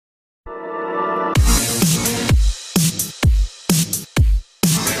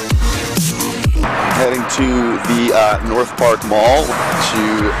to the North Park Mall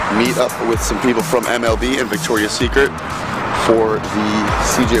to meet up with some people from MLB and Victoria's Secret for the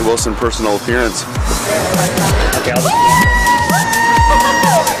CJ Wilson personal appearance. Okay,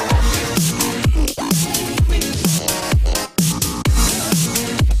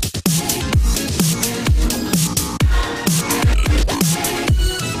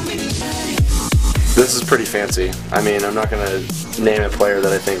 This is pretty fancy. I mean, I'm not going to name a player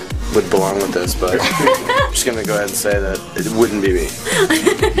that I think would belong with this, but I'm just going to go ahead and say that it wouldn't be me.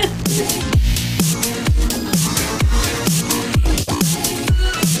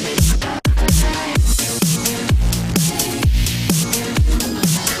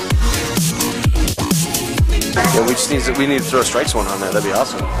 Yeah, we need to throw a strikes one on there. That'd be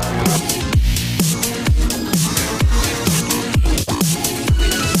awesome.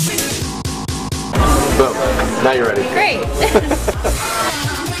 Boom. Now you're ready. Great.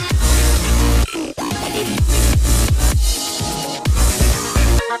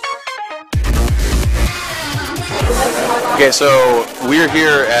 Okay, so we're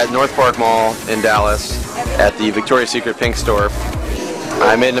here at North Park Mall in Dallas at the Victoria's Secret Pink store.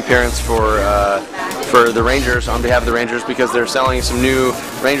 I made an appearance for the Rangers, on behalf of the Rangers, because they're selling some new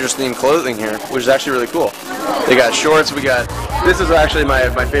Rangers themed clothing here, which is actually really cool. They got shorts, this is actually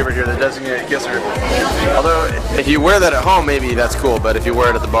my favorite here, the Designated Kisser. Although, if you wear that at home, maybe that's cool, but if you wear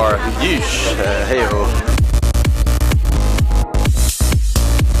it at the bar, yeesh, hey-oh.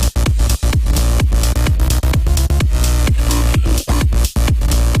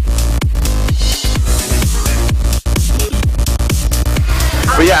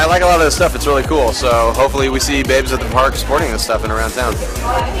 But yeah, I like a lot of this stuff. It's really cool. So hopefully we see babes at the park sporting this stuff and around town.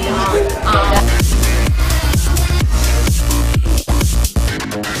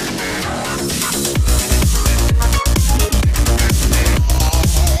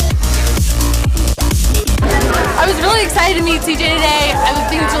 I was really excited to meet CJ today. I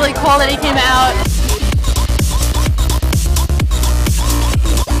think it's really cool that he came out.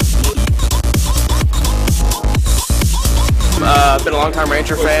 Been a long-time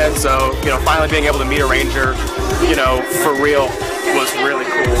Ranger fan, so finally being able to meet a Ranger, for real, was really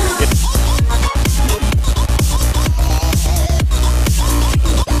cool.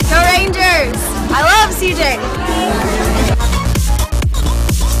 Go Rangers! I love CJ.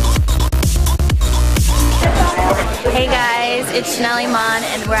 Hey guys, it's Chanel Iman,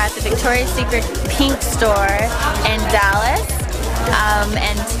 and we're at the Victoria's Secret Pink store in Dallas.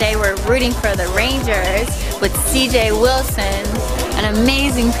 And today we're rooting for the Rangers with CJ Wilson, an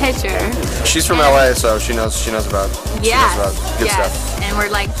amazing pitcher. She's from LA, so she knows about good stuff. And we're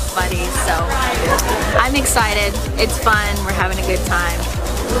like buddies, so I'm excited. It's fun. We're having a good time.